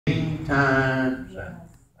times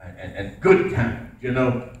and good times. You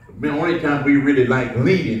know, the only time we really like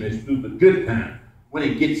leaning is through the good times. When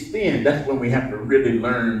it gets thin, that's when we have to really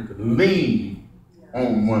learn to lean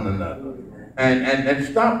on one another. And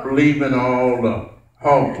stop believing all the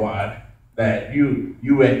hogwash that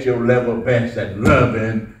you at your level best at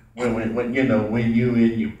loving when you know when you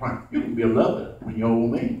in your prime. You can be a lover when you're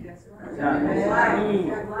old man. That's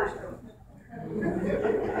right.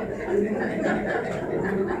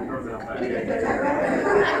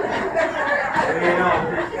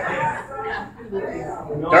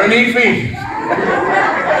 Turn to Ephesians.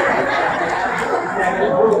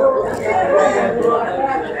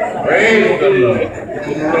 Praise the Lord.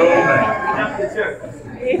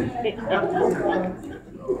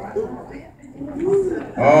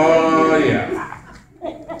 Oh, yeah.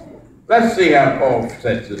 Let's see how Paul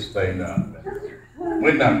sets this thing up.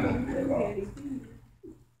 We're not going to do it.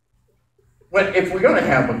 Well, if we're going to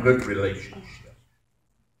have a good relationship,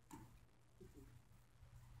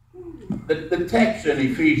 the text in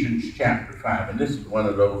Ephesians chapter 5, and this is one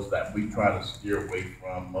of those that we try to steer away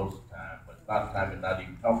from most of the time, but a lot of times it's not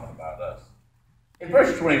even talking about us. In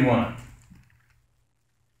verse 21,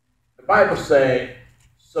 the Bible says,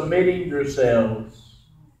 submitting yourselves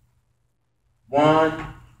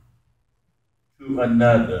one to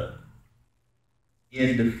another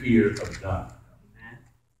in the fear of God.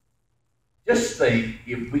 Just think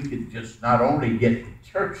if we could just not only get the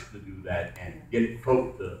church to do that and get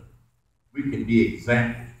folk to, we can be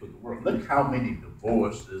examples to the world. Look how many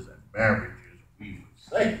divorces and marriages we would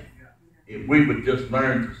save if we would just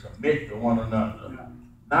learn to submit to one another,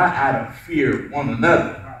 not out of fear of one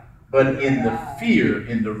another, but in the fear,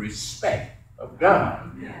 in the respect of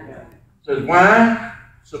God. It says, why?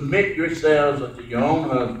 Submit yourselves unto your own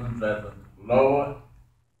husbands as unto the Lord.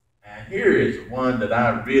 And here is one that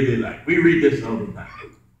I really like. We read this all the time.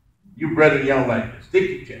 You brethren, y'all like this. Stick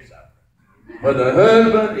your chest out. But the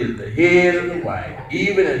husband is the head of the wife,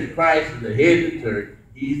 even as Christ is the head of the church.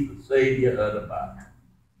 He's the Savior of the body.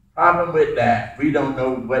 Problem with that, we don't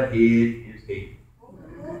know what head is head.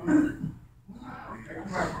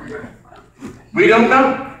 We don't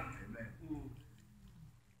know.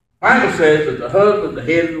 Bible says that the husband is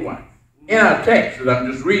the head of the wife. In our text that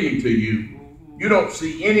I'm just reading to you, you don't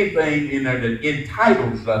see anything in there that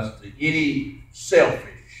entitles us to any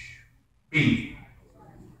selfish being.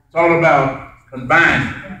 It's all about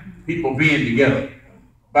combining, people being together.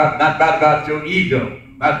 Not about your ego,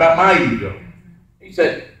 not about my ego. He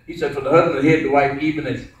said, for the husband is the head of the wife, even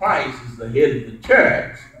as Christ is the head of the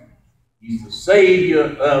church, he's the Savior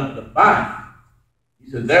of the body. He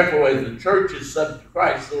said, therefore, as the church is subject to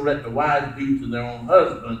Christ, so let the wives be to their own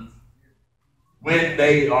husbands when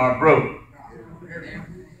they are broken.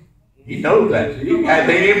 He knows that. They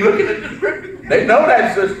ain't even looking at the scripture. They know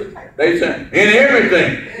that, sister. They said, in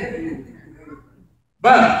everything.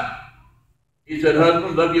 But, he said,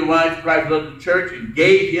 husbands, love your wives, Christ loved the church and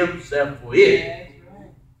gave himself for it,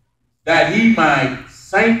 that he might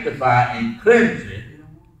sanctify and cleanse it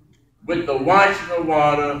with the washing of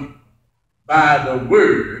water by the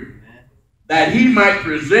word, that he might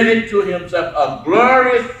present it to himself a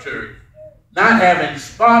glorious church, not having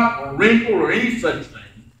spot or wrinkle or any such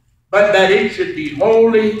thing, but that it should be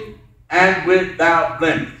holy and without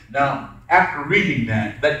blemish. Now, after reading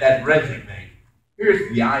that, let that resonate. Here's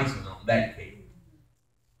the icing on that cake.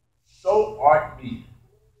 So art thee.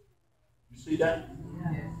 You see that?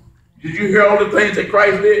 Yes. Did you hear all the things that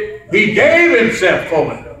Christ did? He gave himself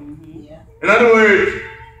for it. In other words,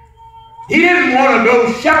 he didn't want to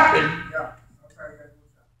go shopping.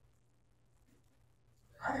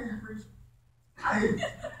 I didn't preach. I didn't.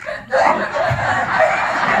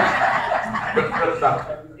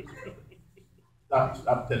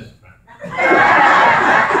 Stop testifying.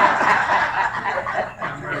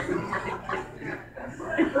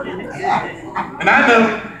 And I know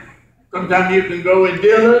sometimes you can go in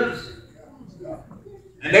dealers,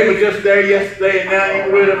 and they were just there yesterday and now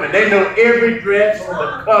you're with them, and they know every dress,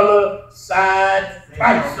 the color, size,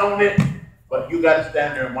 price on it, but you got to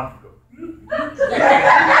stand there and watch it go.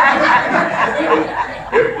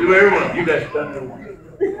 Everyone, you got to stand there and watch it.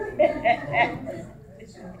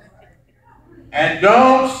 And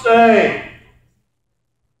don't say,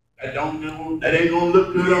 that ain't gonna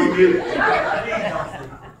look good on you.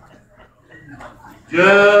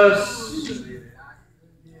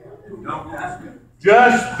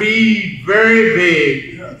 Just be very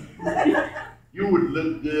big. You would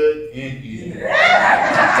look good in it.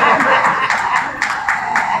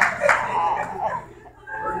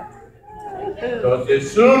 Because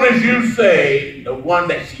as soon as you say the one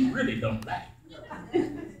that she really don't like,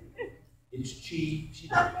 it's cheap, she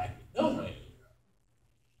look like it don't like it.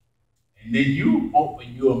 And then you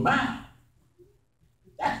open your mouth.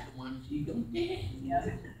 That's the one she's going to get.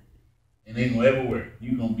 And ain't going to ever work.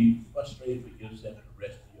 You're going to be frustrated with yourself the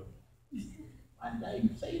rest of your life. Why did I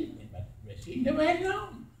even say anything about the rest? She never had it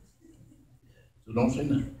on. So don't say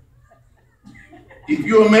nothing. If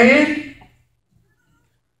you're a man,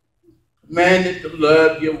 commanded to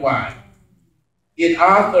love your wife, it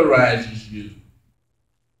authorizes you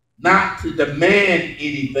not to demand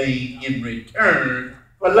anything in return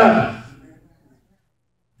for love,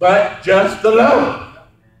 but just the love.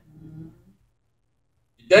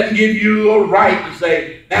 It doesn't give you a right to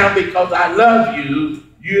say, now because I love you,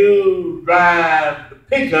 you drive the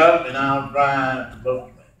pickup and I'll drive the boat.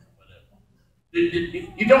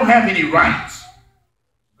 You don't have any rights.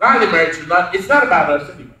 Godly marriage is not, it's not about us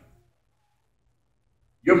anyway.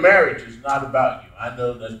 Your marriage is not about you. I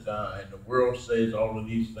know that and the world says all of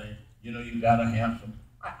these things. You know, you got to have some,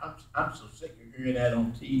 I'm so sick of hearing that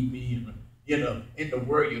on TV. And, you know, in the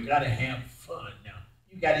world, you got to have fun. Now,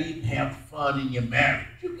 you got to even have fun in your marriage.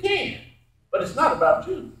 You can, but it's not about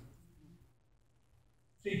you.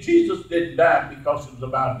 See, Jesus didn't die because it was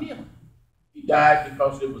about him. He died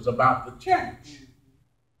because it was about the church.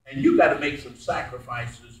 And you got to make some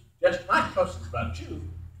sacrifices, just not because it's about you,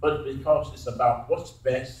 but because it's about what's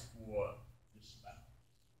best for your spouse.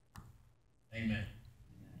 Amen.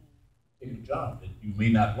 Take a job that you may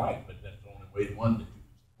not like, but that's the only way, one that you can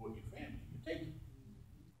support your family. You take it.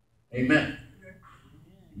 Amen.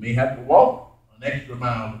 You may have to walk an extra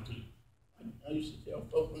mile or two. I used to tell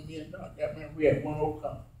folks when me and Doc got married, we had one old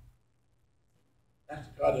car. That's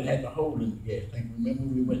the car that had the hole in the gas tank. Remember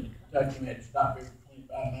we went to Kentucky and had to stop every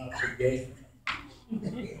 25 miles for gas?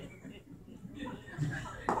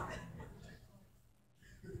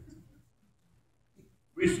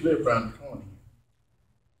 We used to live around the corner here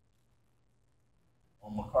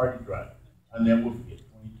on McCarty Drive. I never will forget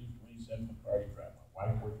 2227 McCarty Drive. My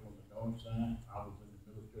wife worked on the north side. I was in the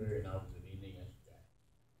military and I was in Indiana.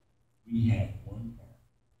 We had one car.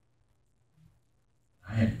 I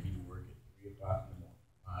had to be to work at 3 o'clock in the morning.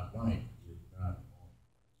 My wife is not on.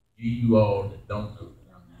 You all that don't know,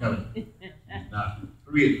 I'm telling you, it's not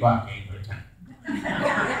 3 o'clock ain't her time.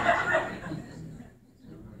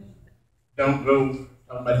 Don't go talking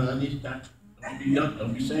about honey this time.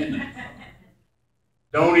 Don't be saying that.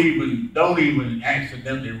 Don't even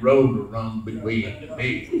accidentally roll the wrong way in the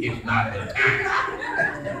bed. It's not the time.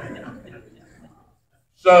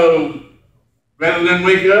 So rather than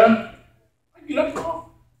wake up, I get up off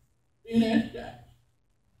and ask guys.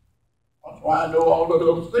 That's why I know all of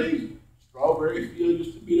those things. Strawberry field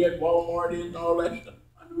used to be at Walmart and all that stuff.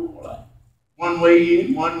 I know all that. One way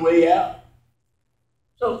in, one way out.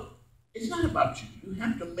 So it's not about you. You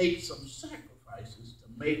have to make some sacrifices to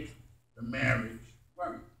make the marriage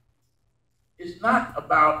work. It's not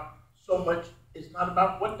about so much, it's not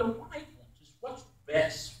about what the wife wants. It's what's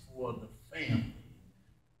best for the family.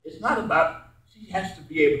 It's not about, she has to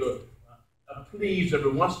be able to please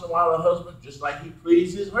every once in a while her husband just like he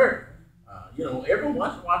pleases her. You know, every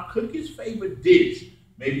once in a while, cook his favorite dish.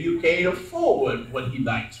 Maybe you can't afford what he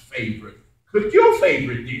likes favorite. Cook your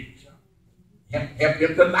favorite dish. Help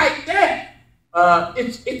him to like that.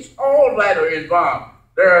 It's all that are involved.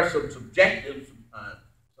 There are some subjective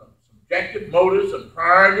motives and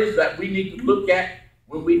priorities that we need to look at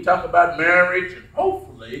when we talk about marriage, and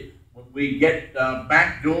hopefully when we get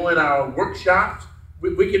back doing our workshops,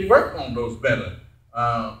 we can work on those better.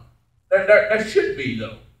 There should be,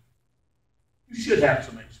 though. You should have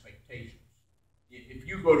some expectations. If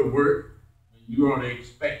you go to work and you want to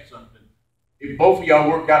expect something, if both of y'all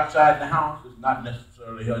work outside the house, it's not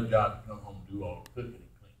necessarily her job to come home and do all the cooking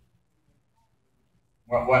and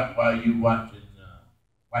cleaning. While you watching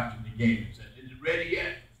the game and saying, "Is it ready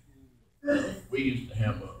yet?" We used to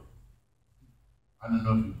have I don't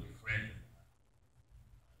know if he was a friend or not.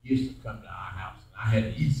 He used to come to our house, and I had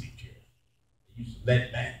an easy chair. They used to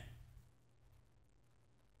let back.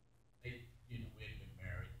 We had been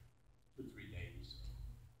married 2-3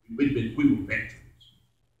 days. We were veterans.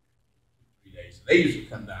 3 days. So they used to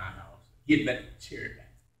come to our house. He'd let the chair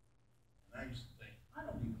back. And I used to think, I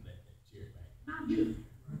don't even let that chair back. Not you.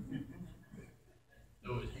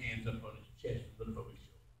 Throw his hands up on his chest and look over his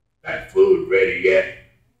shoulder. That food ready yet?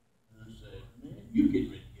 And I said, man, you get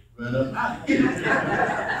ready to get run up out of here.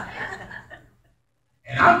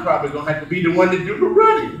 And I'm probably going to have to be the one to do the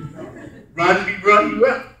running. Run you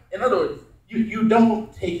out. In other words, you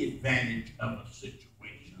don't take advantage of a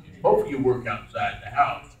situation. If both of you work outside the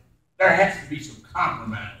house, there has to be some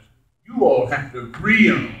compromise. You all have to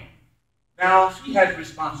agree on. Now, she has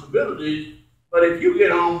responsibilities But if you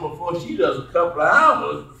get home before she does a couple of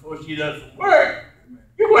hours, before she does some work,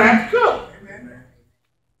 you're going to have to cook.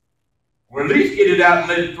 Or at least get it out and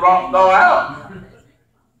let it thaw out.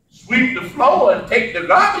 Sweep the floor and take the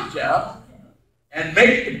garbage out and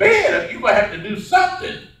make the bed. You're going to have to do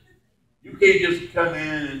something. You can't just come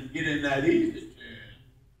in and get in that easy chair.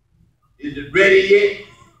 Is it ready yet?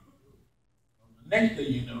 The next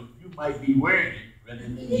thing you know, you might be wearing it rather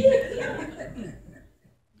than you.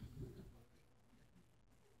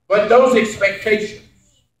 But those expectations,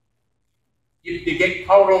 if you get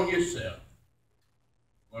caught on yourself,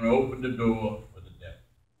 going to open the door for the devil.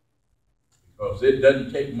 Because it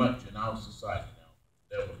doesn't take much in our society now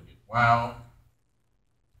for the devil to get wild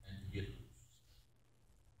and to get loose.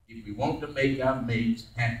 If we want to make our mates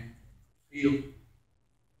happy, feel,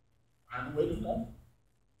 find a way to love them.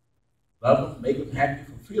 Love them, make them happy,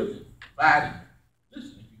 fulfill them, provide them.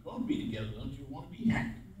 Listen, if you're going to be together, don't you want to be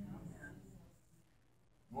happy?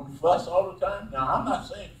 You want to fuss all the time? Now, I'm not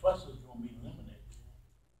saying fuss is going to be eliminated.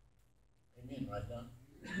 Amen, right now.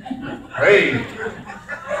 Praise.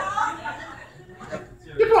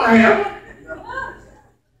 You're going to have them.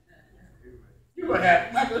 You're going to have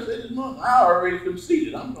them. Like I said this morning, I already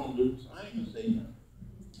conceded. I'm going to lose. I ain't going to say nothing.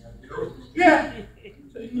 Yeah.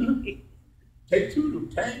 Say nothing. Take two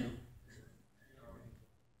to tangle.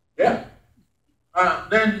 Yeah.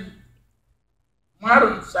 Then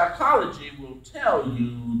modern psychology will tell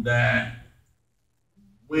you that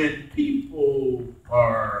when people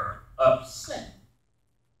are upset,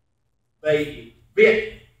 they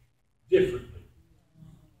fit differently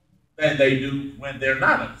than they do when they're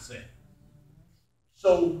not upset.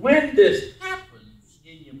 So when this happens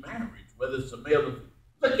in your marriage, whether it's a male or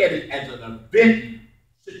look at it as an event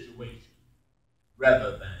situation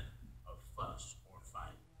rather than a fuss or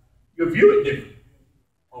fight. You view it differently.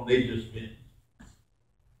 Oh, they just vent.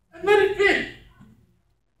 And let it vent.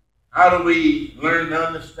 How do we learn to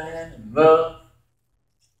understand and love?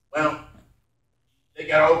 Well, they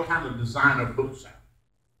got all kinds of designer books out.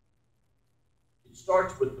 It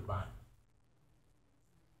starts with the Bible.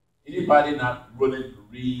 Anybody not willing to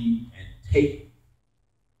read and take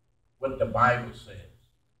what the Bible says?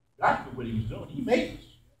 God knew what he was doing. He made us.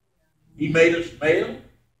 He made us male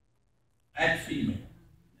and female.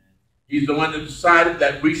 He's the one that decided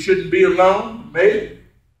that we shouldn't be alone, male,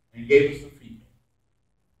 and gave us a female.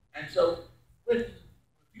 And so, if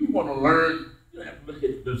you want to learn, you have to look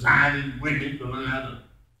at designing women to learn how to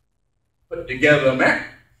put together a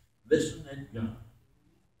marriage. Listen at God.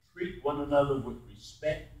 Treat one another with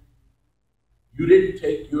respect. You didn't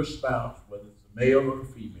take your spouse, whether it's a male or a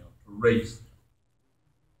female, to raise them.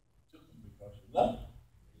 You took them because you love them.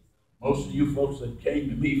 Most of you folks that came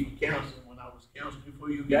to me for counseling when I was counseling before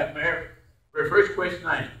you got married, the first question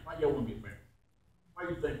I asked, why y'all want to get married? Why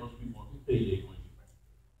do you think most people want to tell you they want to get married?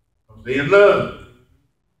 Because they're in love.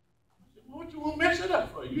 I said, well, what you want to mess it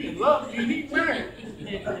up for? You in love, you need married.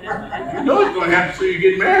 You know it's going to happen so you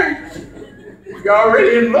get married. You're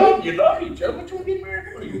already in love, you love each other. What you want to get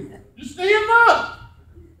married for? You just stay in love.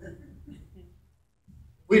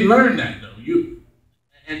 We learn that though.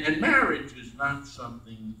 And marriage is not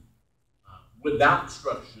something without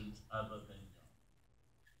instructions other than God.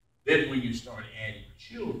 Then when you start adding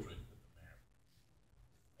children to the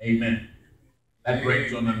marriage, amen, that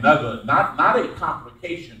brings on another, not a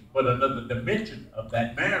complication, but another dimension of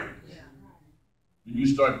that marriage. When you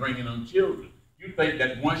start bringing on children, you think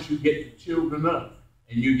that once you get the children up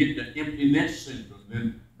and you get the empty nest syndrome,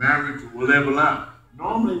 then marriage will level out.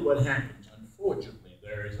 Normally what happens, unfortunately,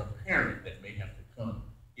 there is a parent that may have to come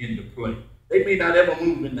into play. They may not ever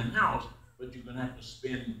move in the house, but you're going to have to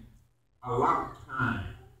spend a lot of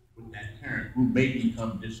time with that parent who may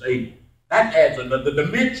become disabled. That adds another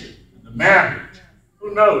dimension to the marriage.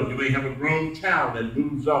 Who knows? You may have a grown child that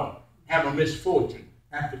moves off, have a misfortune,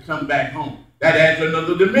 have to come back home. That adds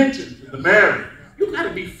another dimension to the marriage. You got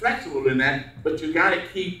to be flexible in that, but you got to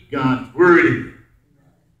keep God's word in it.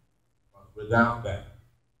 Without that,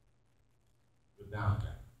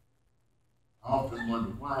 I often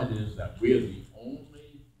wonder why it is that we're the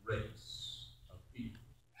only race of people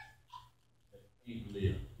that can't live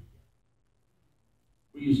together.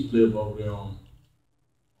 We used to live over there on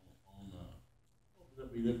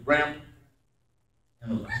we lived Bramble,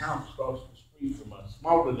 and there was a house across the street from us,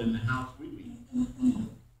 smaller than the house we lived in,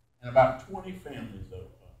 and about 20 families of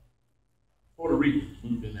Puerto Ricans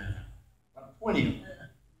moved in that house. About 20 of them.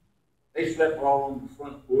 They slept all on the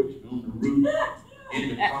front porch, on the roof, in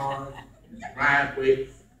the cars, in the driveway.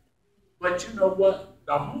 But you know what?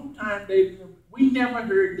 The whole time they lived, we never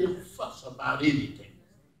heard them fuss about anything.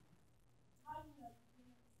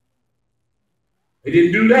 They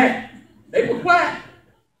didn't do that. They were quiet.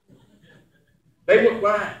 They were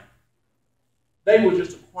quiet. They were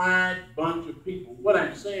just a quiet bunch of people. What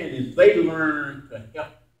I'm saying is they learned to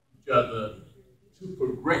help each other to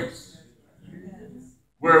progress.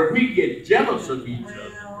 Where we get jealous of each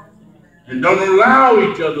other and don't allow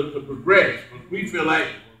each other to progress because we feel like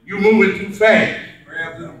you're moving too fast.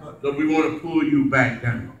 So we want to pull you back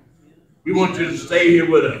down. We want you to stay here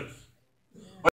with us.